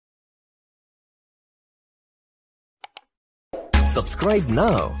Subscribe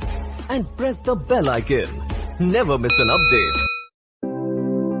now and press the bell icon. Never miss an update.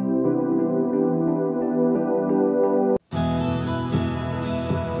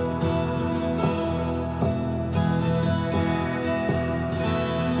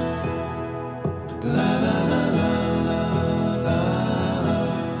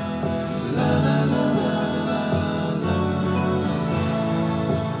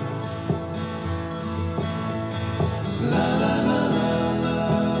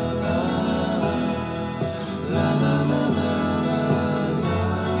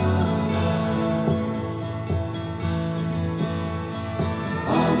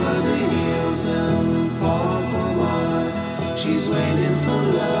 She's waiting for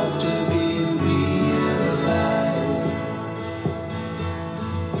love to be realized.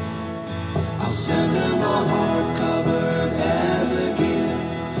 I'll send her my heart covered as a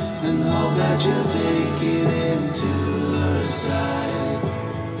gift, and hope that you'll take it into her side.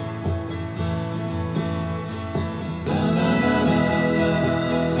 La la la la la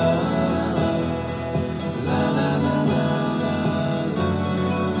la la la la la.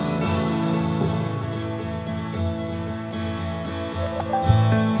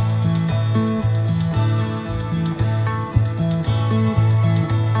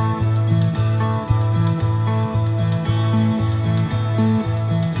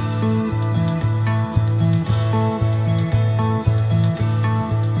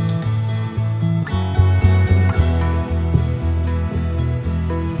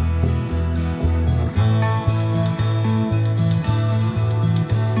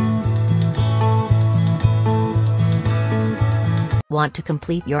 Want to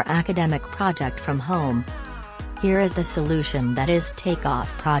complete your academic project from home? Here is the solution, that is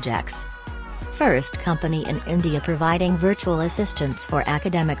Takeoff Projects. First company in India providing virtual assistance for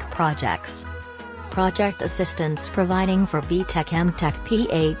academic projects. Project assistance providing for BTech, MTech,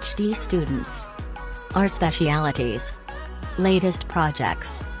 PhD students. Our specialities: latest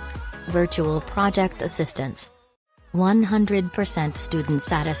projects, virtual project assistance, 100% student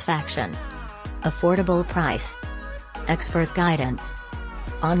satisfaction, affordable price, expert guidance,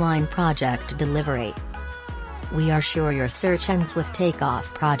 online project delivery. We are sure your search ends with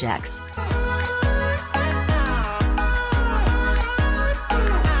Takeoff Projects.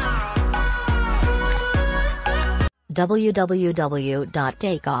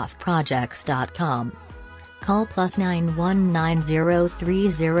 www.takeoffprojects.com. Call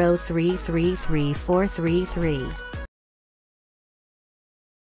 +91903033333433.